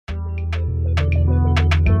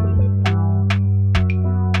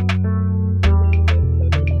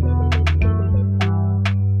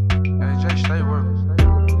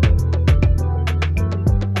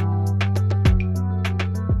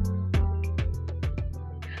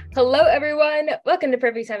Hello, everyone. Welcome to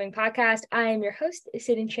Perfect Timing Podcast. I am your host,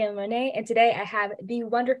 Sidney Chandler Monet, and today I have the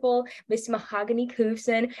wonderful Miss Mahogany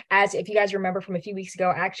Koofson. As if you guys remember from a few weeks ago,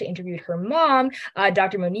 I actually interviewed her mom,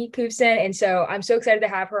 Dr. Monique Koofson, and so I'm so excited to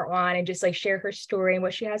have her on and just like share her story and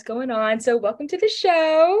what she has going on. So welcome to the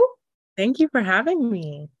show. Thank you for having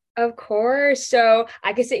me. Of course. So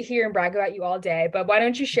I could sit here and brag about you all day, but why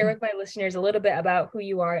don't you share with my listeners a little bit about who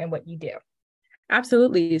you are and what you do?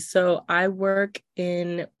 Absolutely. So I work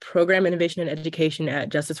in program innovation and education at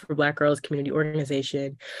Justice for Black Girls Community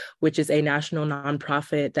Organization, which is a national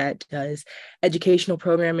nonprofit that does educational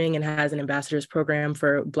programming and has an ambassadors program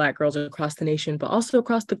for Black girls across the nation, but also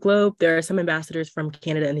across the globe. There are some ambassadors from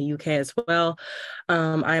Canada and the UK as well.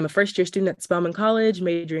 I am a first-year student at Spelman College,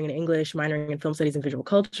 majoring in English, minoring in film studies and visual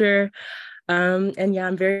culture. And yeah,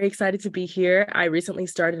 I'm very excited to be here. I recently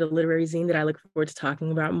started a literary zine that I look forward to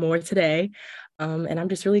talking about more today. And I'm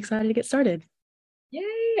just really excited to get started. Yay.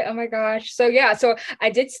 Oh my gosh. So I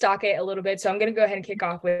did stalk it a little bit. So I'm gonna go ahead and kick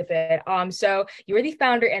off with it. So you are the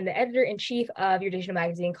founder and the editor-in-chief of your digital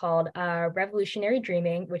magazine called Revolutionary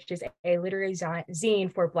Dreaming, which is a literary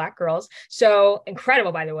zine for Black girls. So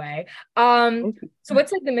incredible, by the way. So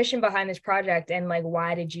what's like the mission behind this project and like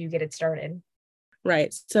why did you get it started?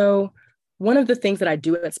 Right. So one of the things that I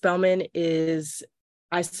do at Spelman is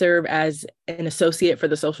I serve as an associate for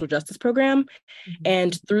the social justice program. Mm-hmm.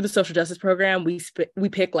 And through the social justice program, we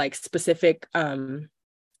pick like specific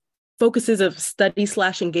focuses of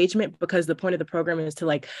study/engagement, because the point of the program is to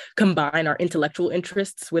like combine our intellectual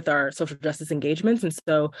interests with our social justice engagements. And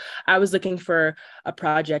so I was looking for a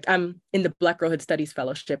project. I'm in the Black Girlhood Studies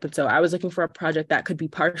Fellowship. And so I was looking for a project that could be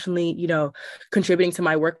partially, contributing to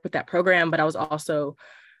my work with that program, but I was also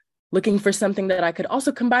looking for something that I could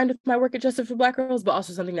also combine with my work at Justice for Black Girls, but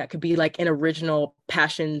also something that could be like an original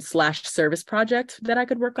passion/service project that I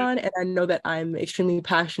could work on. And I know that I'm extremely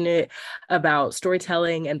passionate about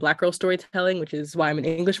storytelling and Black girl storytelling, which is why I'm an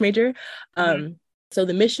English major. So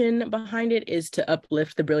the mission behind it is to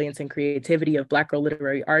uplift the brilliance and creativity of Black girl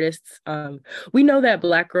literary artists. We know that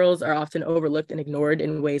Black girls are often overlooked and ignored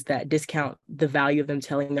in ways that discount the value of them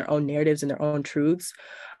telling their own narratives and their own truths.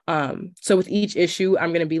 So with each issue, I'm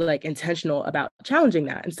going to be like intentional about challenging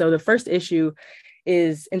that. And so the first issue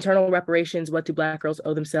is internal reparations. What do Black girls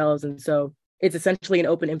owe themselves? And so it's essentially an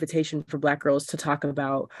open invitation for Black girls to talk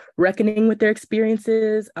about reckoning with their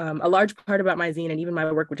experiences. A large part about my zine and even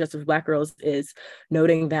my work with Justice for Black Girls is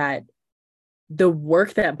noting that the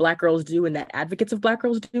work that Black girls do and that advocates of Black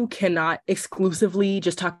girls do cannot exclusively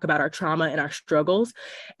just talk about our trauma and our struggles.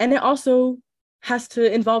 And it also has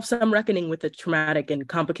to involve some reckoning with the traumatic and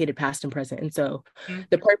complicated past and present. And so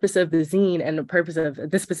the purpose of the zine and the purpose of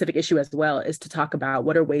this specific issue as well is to talk about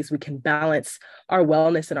what are ways we can balance our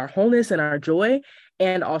wellness and our wholeness and our joy,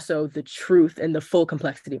 and also the truth and the full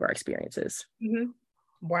complexity of our experiences. Mm-hmm.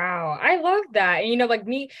 Wow, I love that. And, like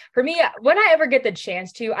for me, when I ever get the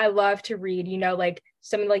chance to, I love to read, like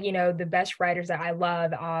some like, the best writers that I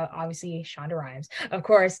love, obviously Shonda Rhimes, of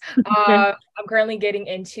course. I'm currently getting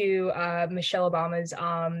into Michelle Obama's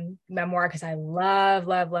memoir because I love,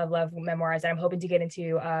 love, love, love memoirs. And I'm hoping to get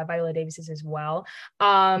into Viola Davis's as well.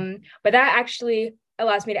 But that actually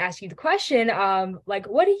allows me to ask you the question, like,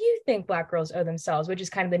 what do you think Black girls owe themselves, which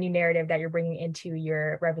is kind of the new narrative that you're bringing into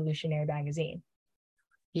your Revolutionary magazine?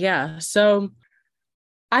 Yeah, so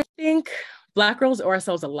I think Black girls owe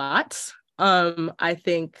ourselves a lot. I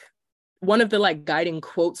think one of the like guiding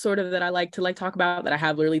quotes sort of that I like to like talk about that I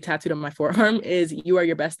have literally tattooed on my forearm is "You are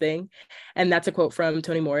your best thing." And that's a quote from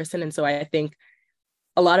Toni Morrison. And so I think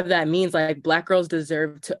a lot of that means like Black girls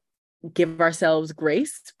deserve to give ourselves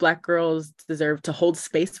grace. Black girls deserve to hold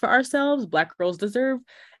space for ourselves. Black girls deserve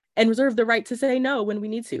and reserve the right to say no when we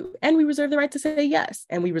need to. And we reserve the right to say yes.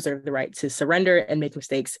 And we reserve the right to surrender and make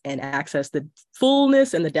mistakes and access the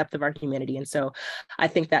fullness and the depth of our humanity. And so I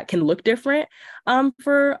think that can look different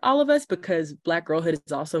for all of us, because Black girlhood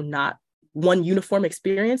is also not one uniform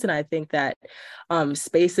experience. And I think that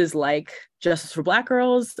spaces like Justice for Black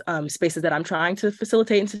Girls, spaces that I'm trying to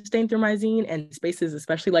facilitate and sustain through my zine, and spaces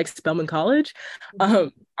especially like Spelman College,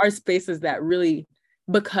 are spaces that really,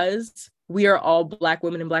 because we are all Black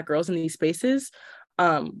women and Black girls in these spaces,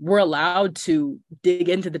 we're allowed to dig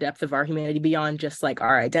into the depth of our humanity beyond just like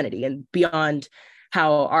our identity and beyond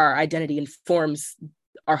how our identity informs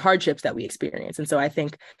our hardships that we experience. And so I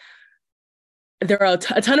think there are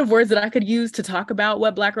a ton of words that I could use to talk about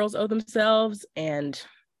what Black girls owe themselves. And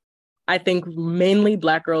I think mainly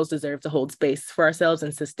Black girls deserve to hold space for ourselves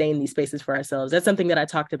and sustain these spaces for ourselves. That's something that I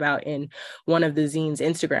talked about in one of the zine's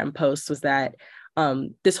Instagram posts, was that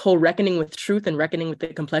this whole reckoning with truth and reckoning with the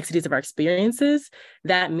complexities of our experiences,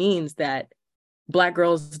 that means that Black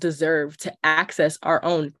girls deserve to access our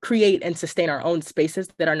own, create and sustain our own spaces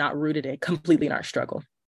that are not rooted in completely in our struggle.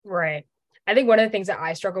 Right. I think one of the things that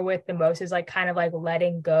I struggle with the most is like kind of like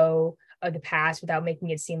letting go of the past without making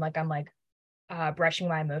it seem like I'm like brushing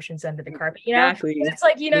my emotions under the carpet, you know? Exactly. It's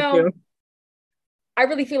like, you know, I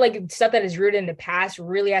really feel like stuff that is rooted in the past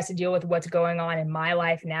really has to deal with what's going on in my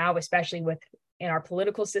life now, especially with in our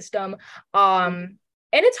political system.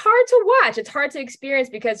 And it's hard to watch. It's hard to experience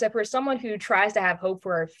because for someone who tries to have hope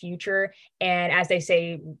for our future, and as they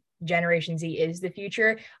say, Generation Z is the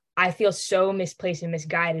future, I feel so misplaced and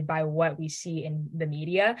misguided by what we see in the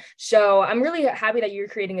media. So I'm really happy that you're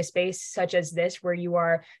creating a space such as this where you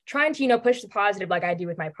are trying to, you know, push the positive like I do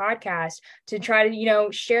with my podcast to try to, you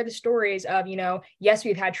know, share the stories of, you know, yes,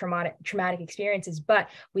 we've had traumatic experiences, but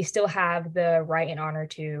we still have the right and honor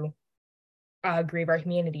to grieve our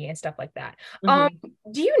community and stuff like that.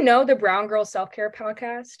 Do you know the Brown Girl Self-Care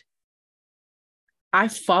podcast? I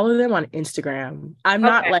follow them on Instagram. I'm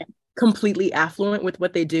not like completely affluent with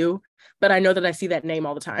what they do, but I know that I see that name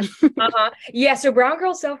all the time. Yeah. So Brown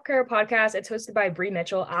Girl Self-Care podcast, it's hosted by Brie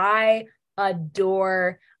Mitchell. I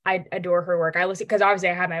adore her work. I listen because obviously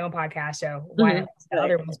I have my own podcast, so why not listen to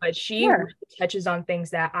other ones? But she really touches on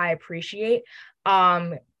things that I appreciate.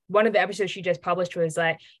 One of the episodes she just published was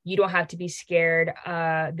that you don't have to be scared,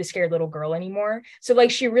 the scared little girl anymore. So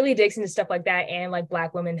like she really digs into stuff like that and like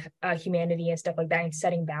Black women, humanity and stuff like that and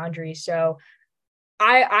setting boundaries. So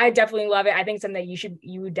I definitely love it. I think something that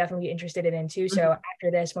you would definitely be interested in too. So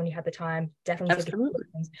after this, when you have the time, definitely take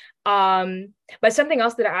it. But something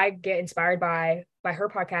else that I get inspired by her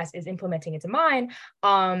podcast is implementing into mine.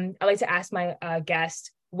 I like to ask my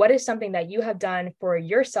guest, what is something that you have done for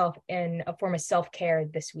yourself in a form of self-care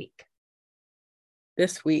this week?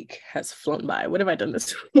 This week has flown by. What have I done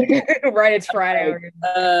this week? Right, it's Friday.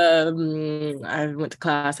 I went to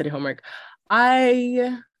class, I did homework.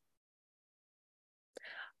 I've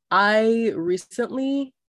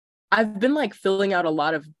been like filling out a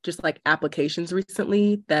lot of just like applications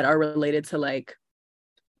recently that are related to like,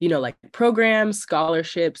 you know, like programs,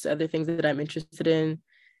 scholarships, other things that I'm interested in.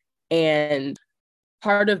 And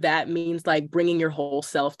part of that means like bringing your whole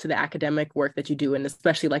self to the academic work that you do, and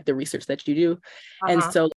especially like the research that you do. And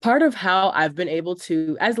so part of how I've been able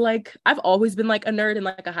to, as like, I've always been like a nerd and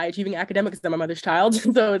like a high achieving academic because I'm my mother's child.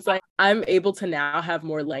 So it's like, I'm able to now have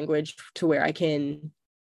more language to where I can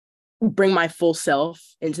bring my full self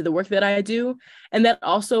into the work that I do. And that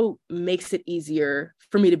also makes it easier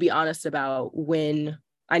for me to be honest about when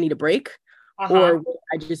I need a break or when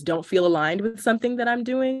I just don't feel aligned with something that I'm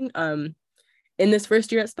doing. In this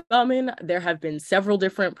first year at Spelman, there have been several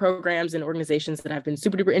different programs and organizations that I've been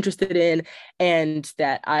super duper interested in, and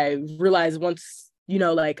that I realized once, you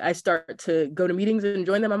know, like I start to go to meetings and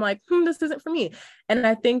join them, I'm like, this isn't for me. And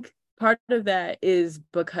I think part of that is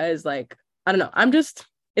because like, I don't know, I'm just,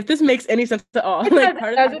 if this makes any sense at all, like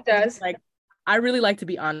part of it does. Like, I really like to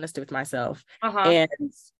be honest with myself. And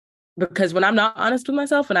because when I'm not honest with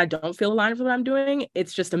myself and I don't feel aligned with what I'm doing,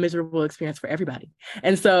 it's just a miserable experience for everybody.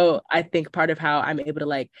 And so I think part of how I'm able to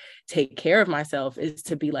like take care of myself is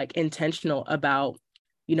to be like intentional about,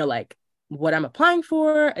 you know, like what I'm applying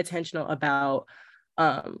for, intentional about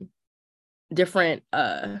different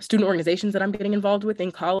student organizations that I'm getting involved with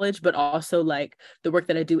in college, but also like the work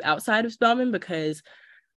that I do outside of Spelman, because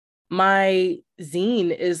my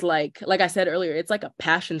zine is like I said earlier, it's like a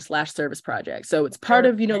passion / service project. So it's part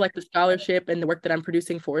of, you know, like the scholarship and the work that I'm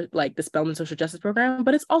producing for like the Spelman Social Justice Program,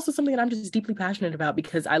 but it's also something that I'm just deeply passionate about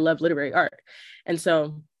because I love literary art. And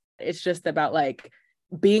so it's just about like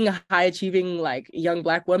being a high achieving like young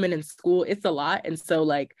Black woman in school, it's a lot. And so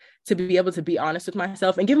like to be able to be honest with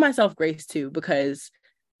myself and give myself grace too, because,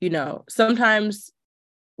 you know, sometimes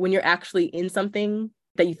when you're actually in something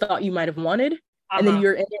that you thought you might have wanted, and then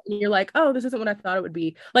you're in it and you're like, oh, this isn't what I thought it would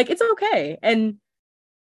be. Like, it's okay. And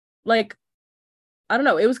like, I don't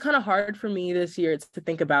know, it was kind of hard for me this year to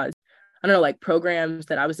think about, I don't know, like programs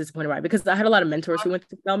that I was disappointed by, because I had a lot of mentors who went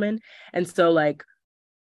to Spelman. And so like,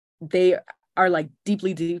 they are like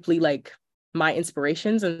deeply, deeply like my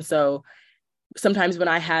inspirations. And so sometimes when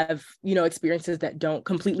I have, you know, experiences that don't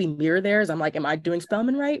completely mirror theirs, I'm like, am I doing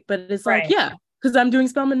Spelman right? But it's like, yeah, because I'm doing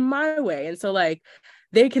Spelman my way. And so like,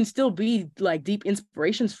 they can still be like deep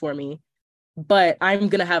inspirations for me, but I'm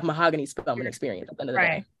going to have mahogany Spelman experience at the end of the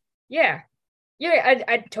day. Yeah.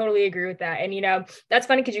 I totally agree with that. And, you know, that's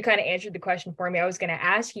funny because you kind of answered the question for me. I was going to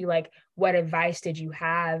ask you, like, what advice did you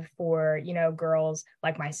have for, you know, girls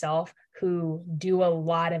like myself who do a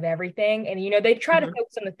lot of everything? And, you know, they try to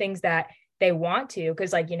focus on the things that they want to,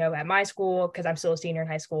 because like, you know, at my school, because I'm still a senior in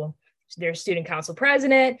high school, their student council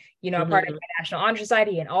president, you know, a part of my National Honor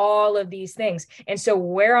Society, and all of these things. And so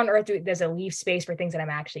where on earth does it leave space for things that I'm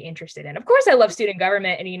actually interested in? Of course, I love student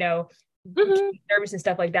government and, you know, service and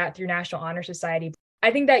stuff like that through National Honor Society.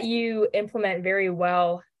 I think that you implement very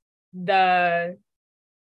well how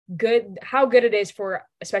good it is for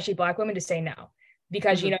especially Black women to say no,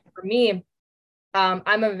 because, you know, for me,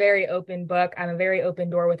 I'm a very open book. I'm a very open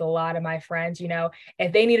door with a lot of my friends. You know,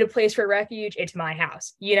 if they need a place for refuge, it's my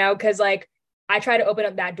house, you know, because like I try to open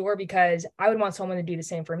up that door because I would want someone to do the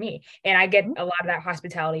same for me. And I get a lot of that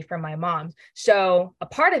hospitality from my mom. So a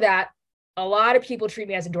part of that, a lot of people treat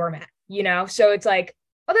me as a doormat, you know, so it's like,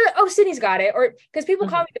 oh, Sydney's got it. Or because people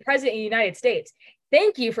call me the president of the United States.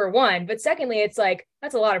 Thank you for one. But secondly, it's like,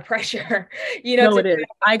 that's a lot of pressure, you know. No, it is.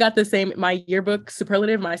 I got the same, my yearbook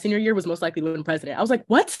superlative, my senior year was most likely win president. I was like,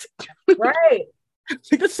 what? Right.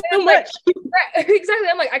 That's so much. Right, exactly.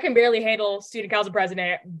 I'm like, I can barely handle student council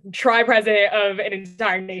president, try president of an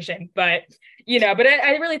entire nation. But, you know, but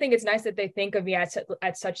I really think it's nice that they think of me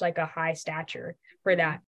at such like a high stature for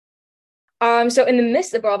that. So in the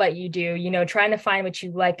midst of all that you do, you know, trying to find what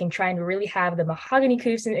you like and trying to really have the mahogany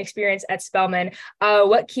Kusin experience at Spelman,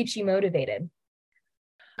 what keeps you motivated?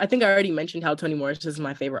 I think I already mentioned how Toni Morris is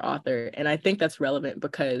my favorite author. And I think that's relevant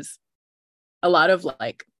because a lot of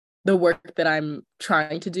like the work that I'm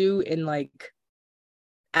trying to do in like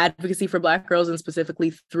advocacy for Black girls and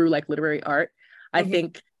specifically through like literary art, I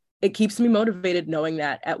think it keeps me motivated knowing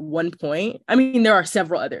that at one point, I mean, there are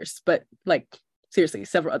several others, but like seriously,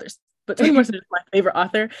 several others. But Toni Morrison is my favorite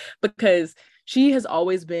author because she was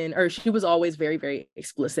always very, very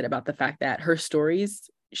explicit about the fact that her stories,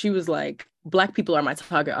 she was like, Black people are my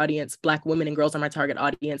target audience. Black women and girls are my target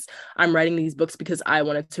audience. I'm writing these books because I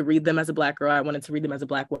wanted to read them as a Black girl. I wanted to read them as a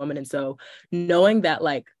Black woman. And so knowing that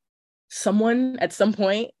like someone at some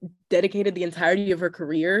point dedicated the entirety of her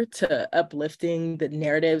career to uplifting the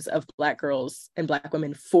narratives of Black girls and Black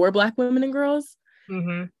women for Black women and girls,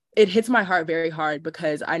 it hits my heart very hard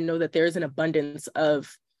because I know that there's an abundance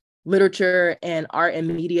of literature and art and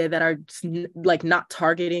media that are like not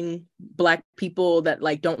targeting Black people, that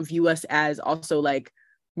like don't view us as also like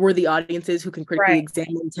worthy audiences who can critically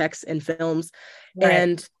examine texts and films.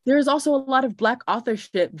 And there's also a lot of Black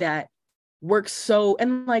authorship that works so,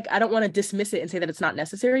 and like I don't want to dismiss it and say that it's not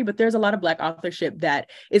necessary, but there's a lot of Black authorship that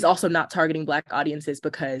is also not targeting Black audiences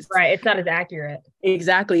because it's not as accurate.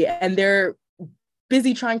 Exactly. And they're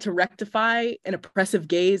busy trying to rectify an oppressive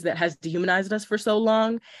gaze that has dehumanized us for so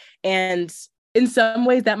long. And in some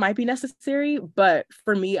ways that might be necessary, but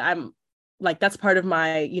for me, I'm like, that's part of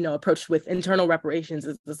my, you know, approach with internal reparations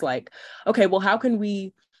is like, okay, well, how can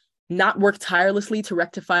we not work tirelessly to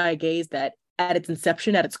rectify a gaze that at its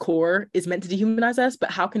inception, at its core, is meant to dehumanize us, but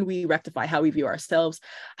how can we rectify how we view ourselves?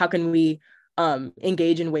 How can we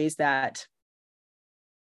engage in ways that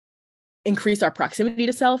increase our proximity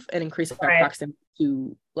to self and increase our proximity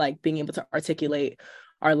to like being able to articulate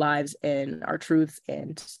our lives and our truths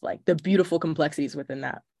and like the beautiful complexities within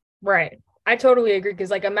that. Right. I totally agree.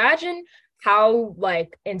 Because like imagine how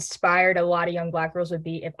like inspired a lot of young Black girls would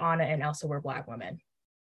be if Anna and Elsa were Black women.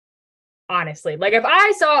 Honestly, like if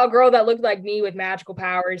I saw a girl that looked like me with magical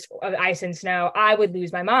powers of ice and snow, I would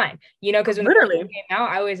lose my mind, you know, because when the came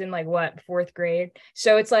out, I was in like fourth grade.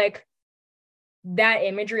 So it's like that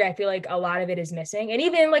imagery, I feel like a lot of it is missing. And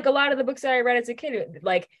even like a lot of the books that I read as a kid,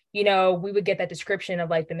 like, you know, we would get that description of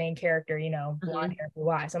like the main character, you know, blonde hair, blue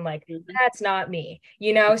eyes. I'm like, that's not me,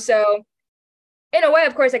 you know? So in a way,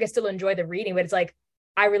 of course, I can still enjoy the reading, but it's like,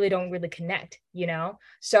 I really don't really connect, you know?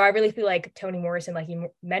 So I really feel like Toni Morrison, like you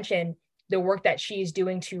mentioned, the work that she's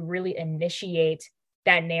doing to really initiate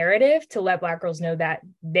that narrative to let Black girls know that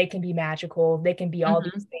they can be magical, they can be all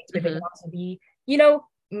these things, but they can also be, you know,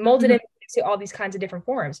 molded into all these kinds of different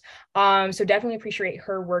forms. So definitely appreciate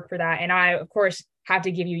her work for that. And I, of course, have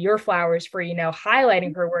to give you your flowers for, you know,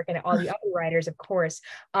 highlighting her work and all the other writers, of course.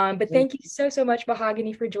 But thank you so much,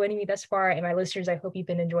 Mahogany, for joining me thus far. And my listeners, I hope you've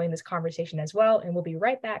been enjoying this conversation as well. And we'll be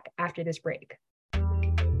right back after this break.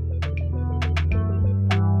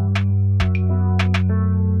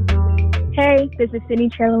 Hey, this is Sydney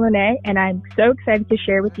Cherla-Monet, and I'm so excited to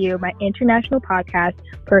share with you my international podcast,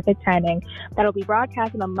 Perfect Timing, that'll be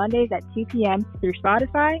broadcasted on Mondays at 2 p.m. through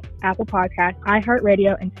Spotify, Apple Podcasts,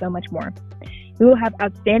 iHeartRadio, and so much more. We will have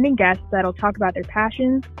outstanding guests that'll talk about their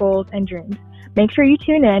passions, goals, and dreams. Make sure you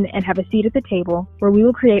tune in and have a seat at the table where we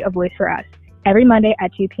will create a voice for us every Monday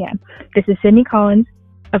at 2 p.m. This is Sydney Collins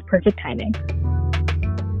of Perfect Timing.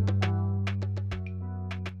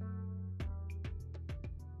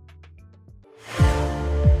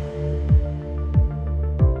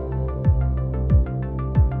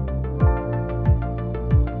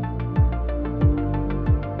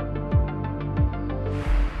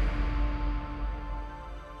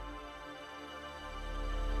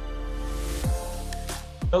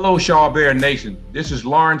 Hello, Shaw Bear Nation. This is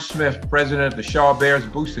Lawrence Smith, president of the Shaw Bears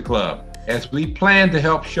Booster Club. As we plan to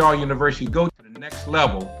help Shaw University go to the next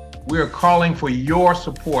level, we are calling for your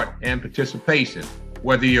support and participation.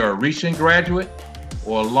 Whether you're a recent graduate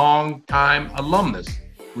or a long-time alumnus,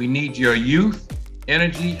 we need your youth,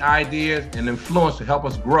 energy, ideas, and influence to help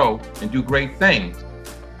us grow and do great things.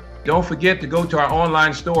 Don't forget to go to our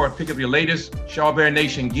online store and pick up your latest Shaw Bear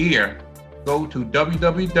Nation gear. Go to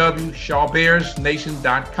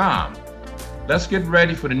www.shawbearsnation.com. Let's get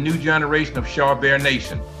ready for the new generation of Shaw Bear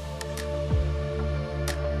Nation.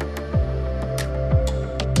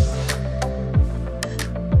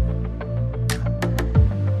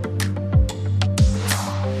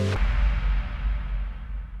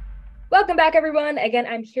 Welcome back, everyone. Again,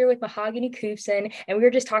 I'm here with Mahogany Koopson, and we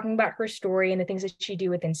were just talking about her story and the things that she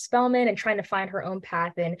do within Spelman and trying to find her own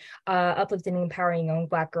path in uplifting and empowering young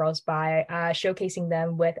Black girls by showcasing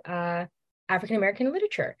them with African-American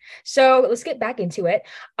literature. So let's get back into it.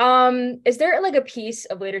 Is there like a piece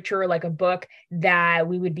of literature, like a book that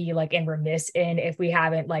we would be like remiss in if we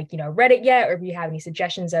haven't read it yet, or if you have any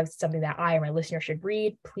suggestions of something that I or my listener should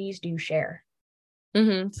read, please do share.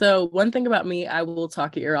 So one thing about me, I will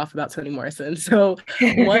talk your ear off about Toni Morrison. So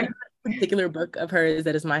one particular book of hers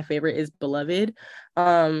that is my favorite is Beloved.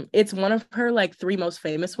 It's one of her like 3 most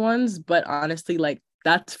famous ones, but honestly, like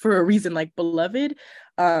that's for a reason. Like Beloved,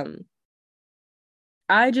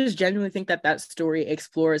 I just genuinely think that story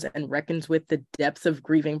explores and reckons with the depths of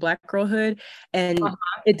grieving Black girlhood. And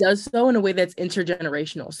it does so in a way that's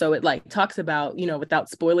intergenerational. So it like talks about, without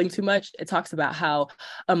spoiling too much, it talks about how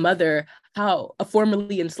a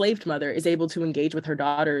formerly enslaved mother is able to engage with her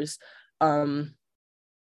daughters. And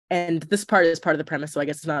this part is part of the premise, so I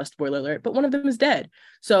guess it's not a spoiler alert, but one of them is dead.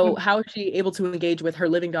 So how is she able to engage with her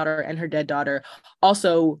living daughter and her dead daughter?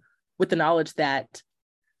 Also with the knowledge that,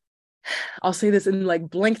 I'll say this in like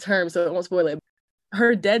blank terms so I won't spoil it.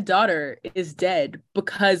 Her dead daughter is dead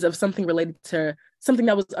because of something related to something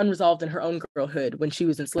that was unresolved in her own girlhood when she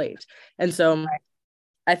was enslaved. And so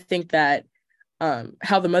I think that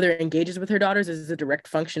how the mother engages with her daughters is a direct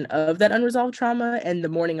function of that unresolved trauma and the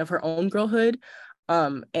mourning of her own girlhood.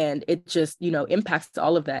 And it just, impacts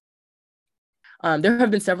all of that. There have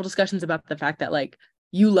been several discussions about the fact that like,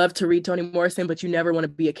 you love to read Toni Morrison, but you never want to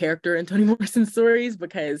be a character in Toni Morrison stories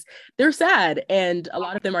because they're sad. And a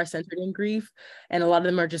lot of them are centered in grief. And a lot of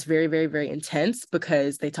them are just very, very, very intense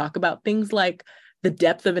because they talk about things like the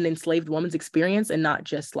depth of an enslaved woman's experience and not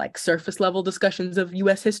just like surface level discussions of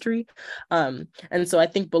US history. And so I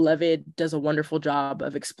think Beloved does a wonderful job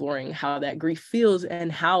of exploring how that grief feels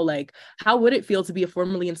and how would it feel to be a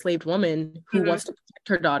formerly enslaved woman who wants to protect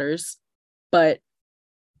her daughters, but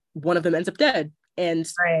one of them ends up dead. And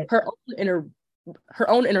her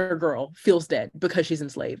own inner girl feels dead because she's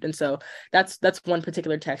enslaved. And so that's one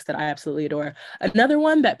particular text that I absolutely adore. Another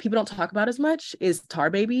one that people don't talk about as much is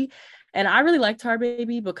Tar Baby. And I really like Tar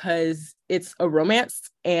Baby because it's a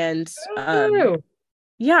romance. And I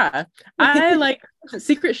like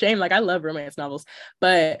Secret Shame. Like I love romance novels,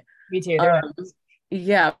 but me too.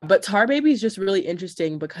 But Tar Baby is just really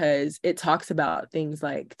interesting because it talks about things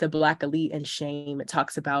like the Black elite and shame. It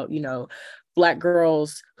talks about, Black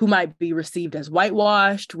girls who might be received as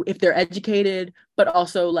whitewashed if they're educated, but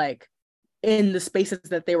also like in the spaces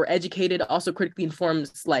that they were educated, also critically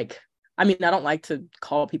informs like, I mean, I don't like to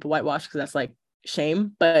call people whitewashed because that's like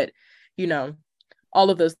shame, but all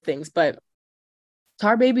of those things. But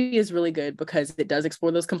Tar Baby is really good because it does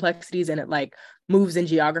explore those complexities and it like moves in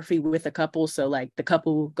geography with a couple. So like the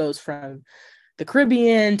couple goes from the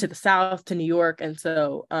Caribbean to the South to New York. And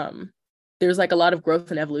so there's like a lot of growth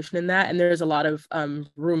and evolution in that. And there's a lot of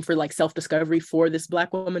room for like self-discovery for this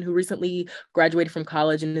Black woman who recently graduated from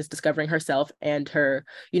college and is discovering herself and her,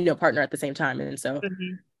 partner at the same time. And so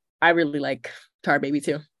I really like Tar Baby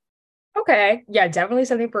too. Okay. Yeah, definitely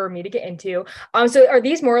something for me to get into. So are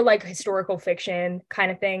these more like historical fiction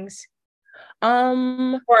kind of things?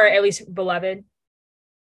 Or at least Beloved?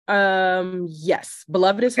 Yes,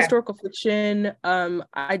 Beloved is historical fiction.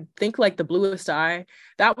 I think like The Bluest Eye,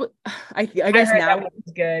 that would I guess now that one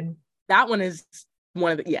is good. That one is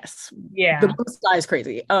one of the The Bluest Eye is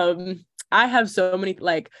crazy. I have so many,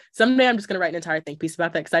 like someday I'm just gonna write an entire think piece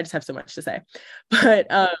about that because I just have so much to say. But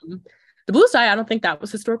The Bluest Eye, I don't think that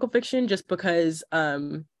was historical fiction just because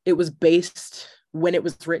it was based when it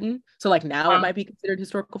was written. So like now it might be considered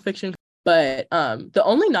historical fiction. But the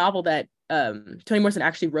only novel that Toni Morrison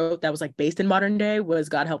actually wrote that was like based in modern day was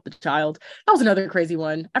God Help the Child. That was another crazy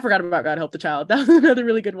one. I forgot about God Help the Child. That was another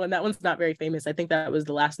really good one. That one's not very famous. I think that was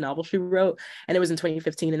the last novel she wrote, and it was in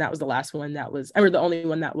 2015, and that was the last one that was, or the only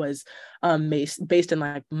one that was based in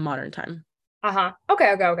like modern time.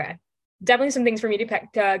 Okay. Definitely some things for me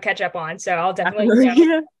to catch up on. So I'll definitely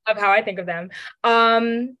of how I think of them.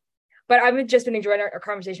 But I've just been enjoying our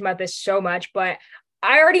conversation about this so much. But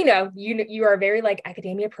I already know you are a very like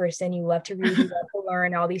academia person. You love to read, you love to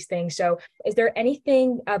learn all these things. So is there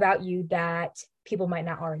anything about you that people might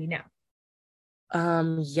not already know?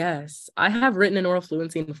 Yes, I have written an oral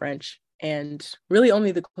fluency in French, and really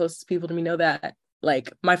only the closest people to me know that.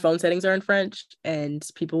 Like my phone settings are in French, and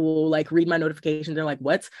people will like read my notifications. They're like,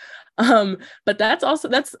 "What?" But that's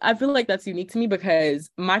I feel like that's unique to me because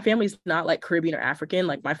my family's not like Caribbean or African.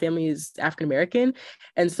 Like my family is African American,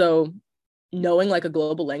 and so knowing like a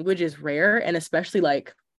global language is rare, and especially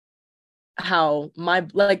like how my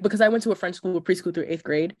like because I went to a French school preschool through 8th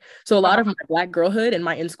grade. So a lot of my Black girlhood and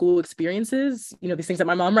my in-school experiences, you know, these things that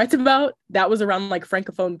my mom writes about, that was around like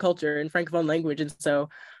Francophone culture and Francophone language. And so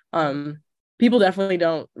people definitely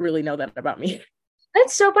don't really know that about me.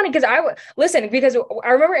 That's so funny because listen, because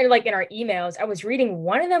I remember in our emails, I was reading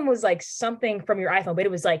one of them was like something from your iPhone, but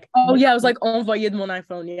it was like, oh yeah, it was like envoyé de mon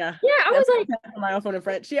iPhone. Yeah. Yeah, I was like, my iPhone in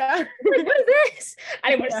French. Yeah. Like, what is this?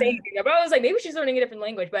 I didn't want to say anything, but I was like, maybe she's learning a different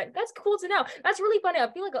language, but that's cool to know. That's really funny. I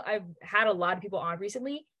feel like I've had a lot of people on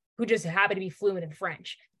recently who just happen to be fluent in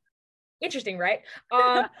French. Interesting, right?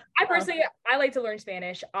 I personally, I like to learn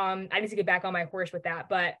Spanish. I need to get back on my horse with that,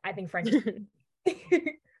 but I think French is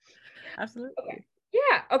Absolutely. Okay.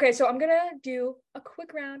 Yeah. Okay. So I'm gonna do a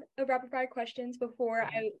quick round of rapid fire questions before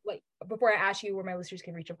I ask you where my listeners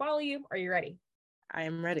can reach and follow you. Are you ready? I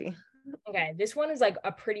am ready. Okay. This one is like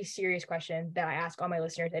a pretty serious question that I ask all my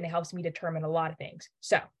listeners, and it helps me determine a lot of things.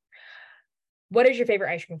 So, what is your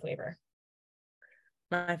favorite ice cream flavor?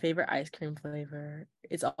 My favorite ice cream flavor,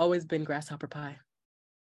 it's always been grasshopper pie.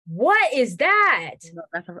 What is that?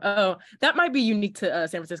 Oh, that might be unique to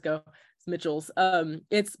San Francisco. It's Mitchell's.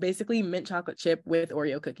 It's basically mint chocolate chip with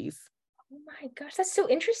Oreo cookies. Oh my gosh, that's so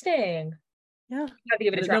interesting. Yeah, have to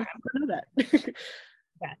give it a try. I know that.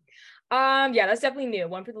 Yeah, that's definitely new.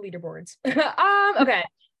 One for the leaderboards. Okay.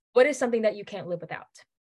 What is something that you can't live without?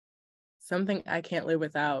 Something I can't live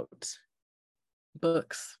without.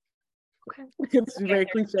 Books. Okay. It's a very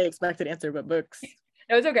cliche expected answer, but books.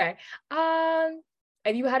 No, it's okay.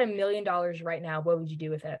 If you had $1 million right now, what would you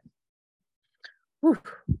do with it?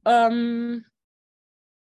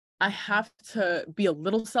 I have to be a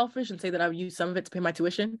little selfish and say that I would use some of it to pay my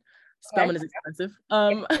tuition. Spelman is expensive.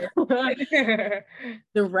 The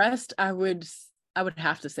rest I would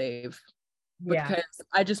have to save because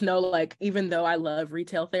I just know, like, even though I love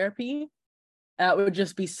retail therapy, that would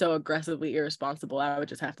just be so aggressively irresponsible. I would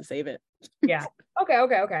just have to save it. Yeah.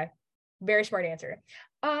 Okay. Very smart answer.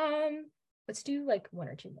 Let's do like one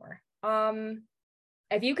or two more.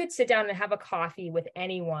 If you could sit down and have a coffee with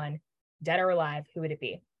anyone, dead or alive, who would it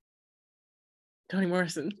be? Toni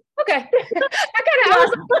Morrison. Okay. I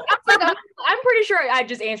was like, I'm pretty sure I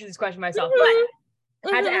just answered this question myself, but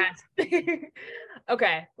I had to ask.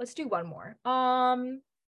 Okay, let's do one more.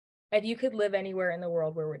 If you could live anywhere in the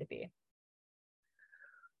world, where would it be?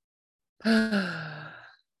 If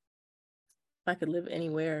I could live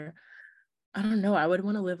anywhere, I don't know. I would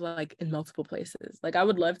want to live like in multiple places. Like I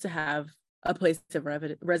would love to have a place of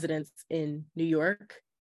residence in New York,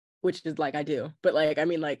 which is like I do. But like, I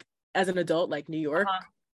mean, like as an adult, like New York,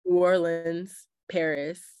 New Orleans,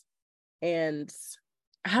 Paris, and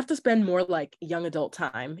I have to spend more like young adult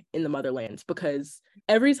time in the motherlands because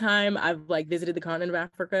every time I've like visited the continent of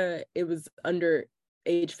Africa, it was under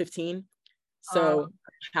age 15. So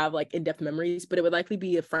I have like in-depth memories, but it would likely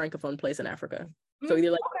be a Francophone place in Africa. So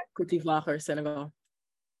either like Côte d'Ivoire or Senegal.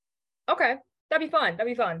 Okay, that'd be fun.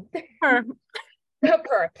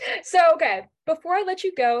 So, okay, before I let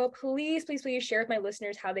you go, please share with my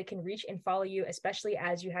listeners how they can reach and follow you, especially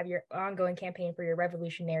as you have your ongoing campaign for your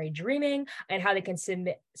revolutionary dreaming and how they can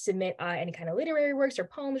submit any kind of literary works or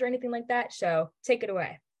poems or anything like that. So take it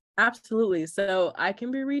away. Absolutely. So I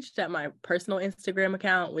can be reached at my personal Instagram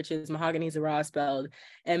account, which is Mahogany Zahra, spelled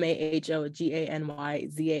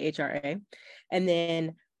MAHOGANYZAHRA. And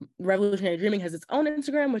then Revolutionary Dreaming has its own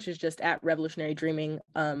Instagram, which is just at Revolutionary Dreaming.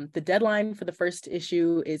 The deadline for the first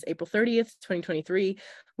issue is April 30th, 2023.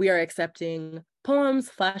 We are accepting poems,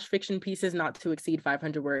 flash fiction pieces not to exceed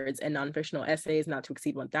 500 words, and non-fictional essays not to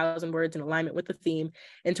exceed 1,000 words in alignment with the theme.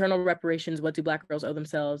 Internal reparations, what do Black girls owe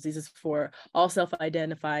themselves? This is for all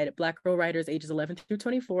self-identified Black girl writers ages 11 through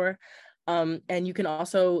 24. And you can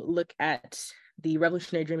also look at the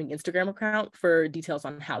Revolutionary Dreaming Instagram account for details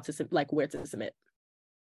on how to, like where to submit.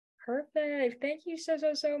 Perfect. Thank you so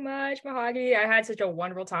much, Mahogany. I had such a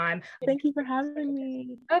wonderful time. Thank you for having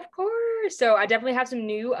me. Of course. So I definitely have some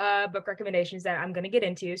new book recommendations that I'm going to get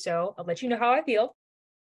into. So I'll let you know how I feel.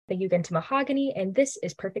 Thank you again to Mahogany, and this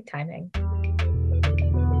is Perfect Timing.